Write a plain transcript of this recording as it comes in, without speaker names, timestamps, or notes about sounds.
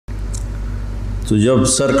تو جب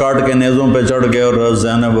سر کاٹ کے نیزوں پہ چڑھ گئے اور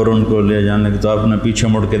زینب اور ان کو لے جانے تو آپ نے پیچھے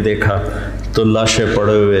مڑ کے دیکھا تو لاشیں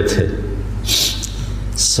پڑے ہوئے تھے،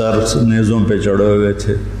 سر نیزوں پہ چڑھے ہوئے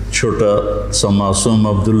تھے، چھوٹا سا معصوم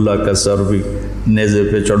عبداللہ کا سر بھی نیزے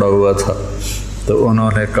پہ چڑھا ہوا تھا۔ تو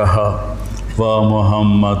انہوں نے کہا وا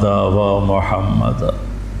محمد وا محمد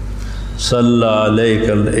صلی علیک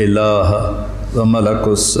الالہ و ملک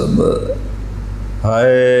السماء،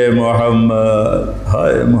 ہائے محمد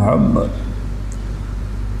ہائے محمد،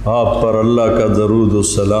 آپ پر اللہ کا درود و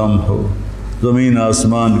سلام ہو، زمین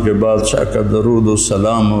آسمان کے بادشاہ کا درود و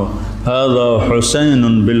سلام ہو۔ ھذا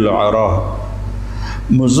حسین بالعراء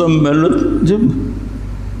مزمل جب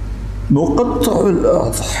مقطع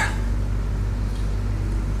الاضحى،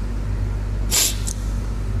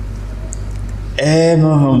 اے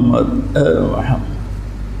محمد اے محمد،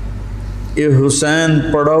 یہ حسین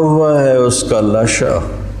پڑا ہوا ہے اس کا لاشا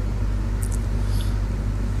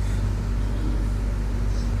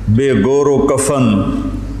بے گور و کفن۔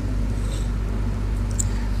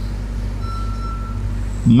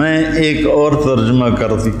 میں ایک اور ترجمہ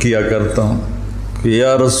کیا کرتا ہوں کہ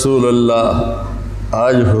یا رسول اللہ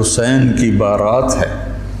آج حسین کی بارات ہے،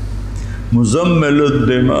 مزمل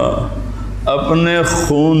الدماء، اپنے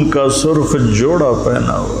خون کا سرخ جوڑا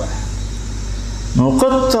پہنا ہوا ہے،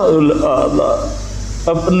 مقطع الاعضاء،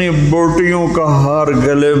 اپنی بوٹیوں کا ہار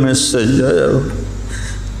گلے میں سجایا ہوا،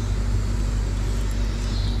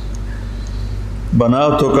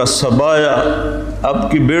 بناتوں کا سبایا، آپ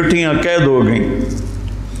کی بیٹیاں قید ہو گئیں،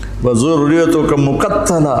 وذریتوں کا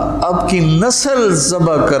مقتلہ، آپ کی نسل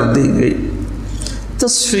ذبح کر دی گئی،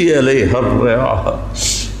 تصفی علیہ الرعاہ،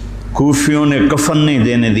 کوفیوں نے کفن نہیں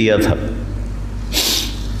دینے دیا تھا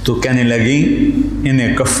تو کہنے لگی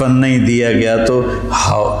انہیں کفن نہیں دیا گیا تو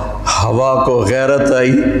ہوا کو غیرت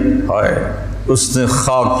آئی، ہائے اس نے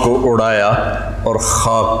خاک کو اڑایا اور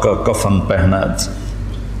خاک کا کفن پہنا دیا۔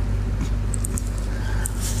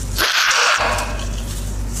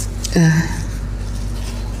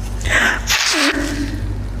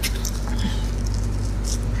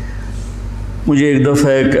 مجھے ایک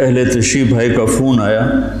دفعہ ایک اہل تشریف بھائی کا فون آیا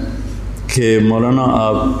کہ مولانا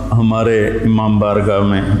آپ ہمارے امام بارگاہ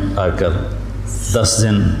میں آ کر 10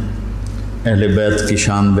 دن اہل بیت کی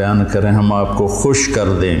شان بیان کریں، ہم آپ کو خوش کر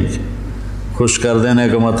دیں گے۔ خوش کر دینے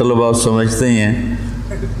کا مطلب آپ سمجھتے ہی ہیں،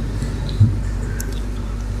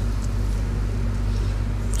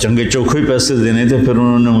 چنگے چوکھے پیسے دینے تھے۔ پھر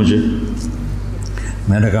انہوں نے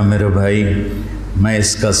میں نے کہا میرے بھائی میں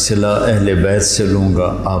اس کا صلہ اہل بیت سے لوں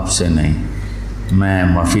گا، آپ سے نہیں، میں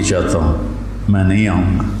معافی چاہتا ہوں، میں نہیں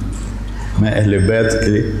آؤں گا، میں اہل بیت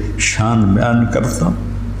کی شان بیان کرتا ہوں،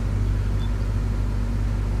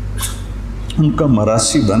 ان کا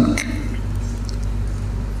مراسی بن کے،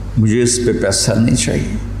 مجھے اس پہ پیسہ نہیں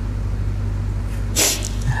چاہیے۔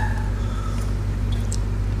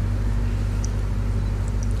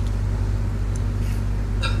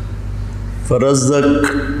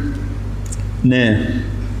 فرزدق نے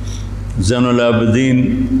زین العابدین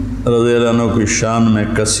رضی اللہ عنہ کی شان میں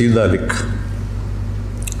قصیدہ لکھا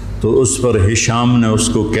تو اس پر ہشام نے اس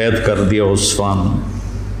کو قید کر دیا عثمان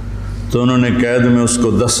میں، تو انہوں نے قید میں اس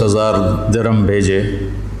کو 10,000 درہم بھیجے۔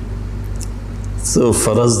 تو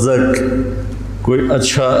فرزدق کوئی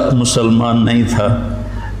اچھا مسلمان نہیں تھا،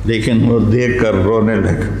 لیکن وہ دیکھ کر رونے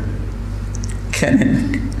لگا، کہنے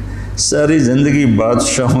لگا ساری زندگی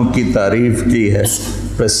بادشاہوں کی تعریف کی ہے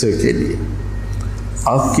پیسے کے لیے،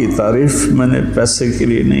 آپ کی تعریف میں نے پیسے کے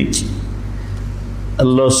لیے نہیں کی،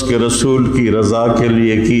 اللہ اس کے رسول کی رضا کے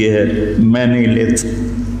لیے کی ہے، میں نہیں لیتا،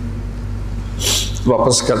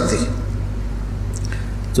 واپس کر دی۔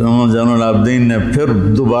 تو زین العابدین نے پھر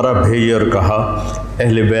دوبارہ بھیجے اور کہا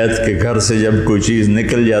اہل بیت کے گھر سے جب کوئی چیز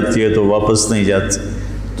نکل جاتی ہے تو واپس نہیں جاتی،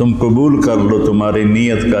 تم قبول کر لو، تمہاری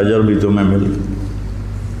نیت کا اجر بھی تمہیں مل گیا۔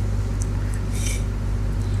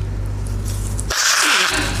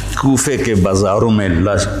 کوفے کے بازاروں میں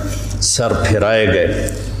سر پھرائے گئے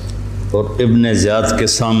اور ابن زیاد کے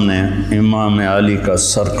سامنے امام علی کا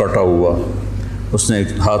سر کٹا ہوا، اس نے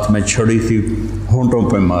ہاتھ میں چھڑی تھی، ہونٹوں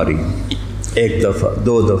پہ ماری، 1 دفعہ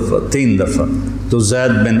 2 دفعہ 3 دفعہ، تو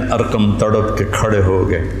زید بن ارقم تڑپ کے کھڑے ہو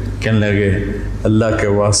گئے، کہنے لگے اللہ کے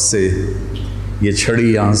واسطے یہ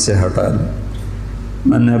چھڑی یہاں سے ہٹا لیں،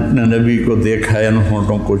 میں نے اپنے نبی کو دیکھا ہے ان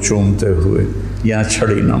ہونٹوں کو چومتے ہوئے، یہاں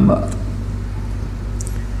چھڑی نہ مار،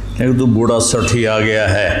 کہ تو بوڑھا سٹھی آ گیا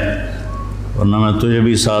ہے، ورنہ میں تجھے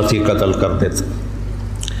بھی ساتھ ہی قتل کر دیتا۔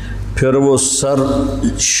 پھر وہ سر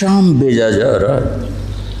شام بھیجا جا رہا ہے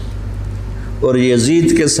اور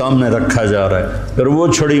یزید کے سامنے رکھا جا رہا ہے، پھر وہ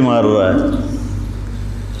چھڑی مار رہا ہے۔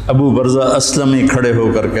 ابو برزہ اسلمی کھڑے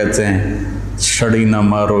ہو کر کہتے ہیں چھڑی نہ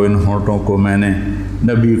مارو ان ہونٹوں کو، میں نے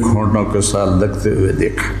نبی کو ہونٹوں کے ساتھ لگتے ہوئے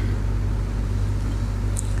دیکھا۔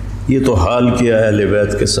 یہ تو حال کیا ہے اہل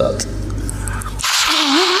بیت کے ساتھ۔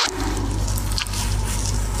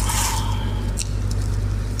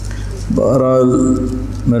 بہرحال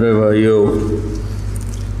میرے بھائیوں،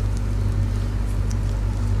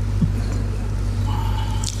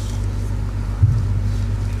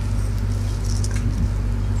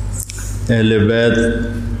 اہل بیت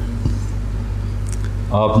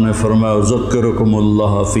آپ نے فرمایا اذکرکم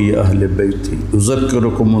اللہ فی اہل بیتی،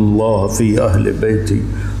 اذکرکم اللہ فی اہل بیتی،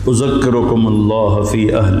 اذکرکم اللہ فی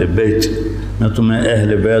اہل بیتی۔ میں تمہیں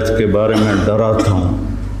اہل بیت کے بارے میں ڈراتا ہوں،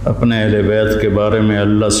 اپنے اہل بیت کے بارے میں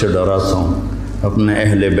اللہ سے ڈراتا ہوں، اپنے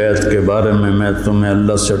اہل بیت کے بارے میں تمہیں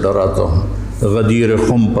اللہ سے ڈراتا ہوں۔ غدیر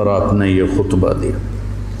خم پر آپ نے یہ خطبہ دیا۔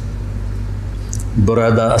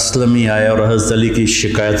 برادہ اسلمی آئے اور حضرت علی کی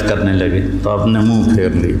شکایت کرنے لگے تو آپ نے منہ پھیر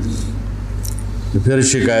لی۔ پھر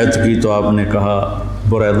شکایت کی تو آپ نے کہا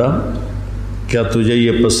برادہ کیا تجھے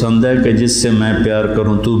یہ پسند ہے کہ جس سے میں پیار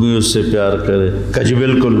کروں تو بھی اس سے پیار کرے؟ کہا جی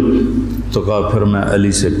بالکل۔ تو کہا پھر میں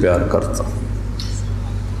علی سے پیار کرتا ہوں۔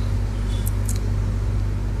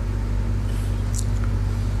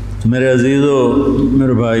 تو میرے عزیزو،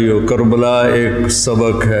 میرے بھائیو، کربلا ایک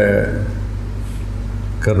سبق ہے۔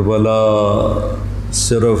 کربلا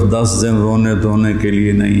صرف 10 دن رونے دھونے کے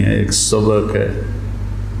لیے نہیں ہے، ایک سبق ہے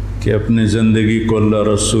کہ اپنی زندگی کو اللہ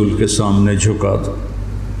رسول کے سامنے جھکا دو۔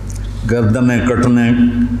 گردنیں کٹنے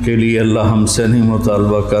کے لیے اللہ ہم سے نہیں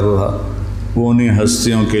مطالبہ کر رہا، وہ انہیں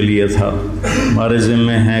ہستیوں کے لیے تھا۔ ہمارے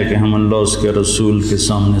ذمہ ہے کہ ہم اللہ اس کے رسول کے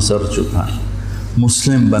سامنے سر جھکائیں،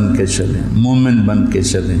 مسلم بن کے چلیں، مومن بن کے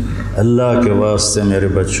چلیں۔ اللہ کے واسطے میرے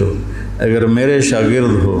بچوں، اگر میرے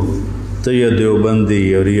شاگرد ہو تو یہ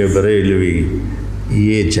دیوبندی اور یہ بریلوی،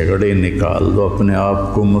 یہ جھگڑے نکال دو، اپنے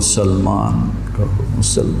آپ کو مسلمان کرو،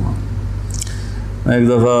 مسلمان۔ میں ایک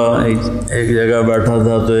دفعہ ایک جگہ بیٹھا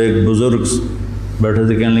تھا تو ایک بزرگ بیٹھے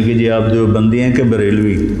تھے، کہنے لگے جی آپ دیوبندی ہیں کہ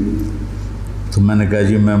بریلوی؟ تو میں نے کہا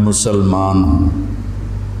جی میں مسلمان ہوں۔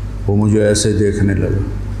 وہ مجھے ایسے دیکھنے لگا،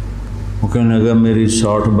 وہ کہنے لگا میری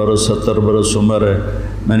 60 برس 70 برس عمر ہے،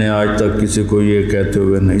 میں نے آج تک کسی کو یہ کہتے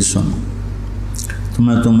ہوئے نہیں سنا، تو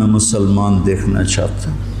میں تمہیں مسلمان دیکھنا چاہتا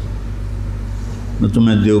ہوں، میں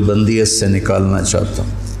تمہیں دیوبندیت سے نکالنا چاہتا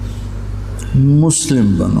ہوں۔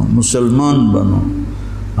 مسلم بنو، مسلمان بنو۔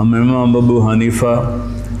 ہم امام ابو حنیفہ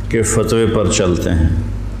کے فتوے پر چلتے ہیں،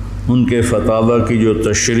 ان کے فتاوی کی جو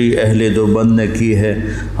تشریح اہل دیوبند نے کی ہے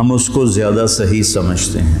ہم اس کو زیادہ صحیح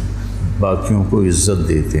سمجھتے ہیں، باقیوں کو عزت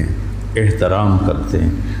دیتے ہیں، احترام کرتے ہیں۔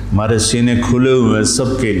 ہمارے سینے کھلے ہوئے ہیں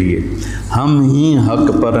سب کے لیے، ہم ہی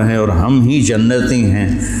حق پر ہیں اور ہم ہی جنتی ہیں،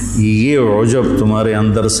 یہ عجب تمہارے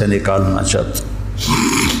اندر سے نکالنا چاہتا ہوں۔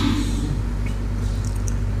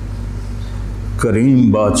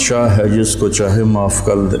 کریم بادشاہ ہے جس کو چاہے معاف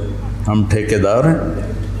کر دے، ہم ٹھیکیدار ہیں۔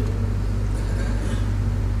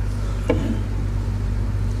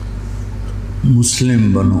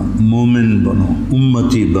 مسلم بنو، مومن بنو،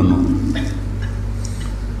 امتی بنو۔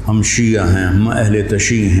 ہم شیعہ ہیں، ہم اہل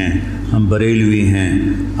تشیع ہیں، ہم بریلوی ہیں،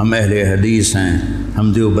 ہم اہل حدیث ہیں،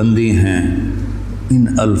 ہم دیوبندی ہیں۔ ان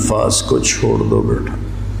الفاظ کو چھوڑ دو بیٹا،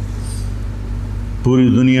 پوری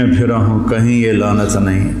دنیا پھرا ہوں کہیں یہ لعنت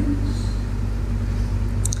نہیں،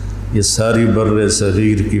 یہ ساری بر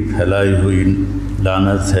صغیر کی پھیلائی ہوئی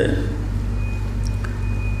لعنت ہے۔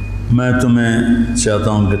 میں تمہیں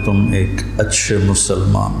چاہتا ہوں کہ تم ایک اچھے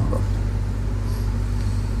مسلمان بنو،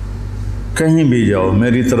 کہیں بھی جاؤ،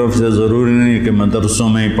 میری طرف سے ضروری نہیں کہ مدرسوں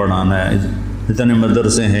میں ہی پڑھانا ہے، اتنے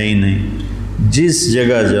مدرسے ہیں ہی نہیں، جس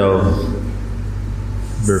جگہ جاؤ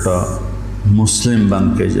بیٹا مسلم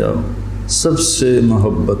بن کے جاؤ، سب سے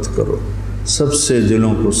محبت کرو، سب سے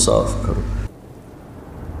دلوں کو صاف کرو۔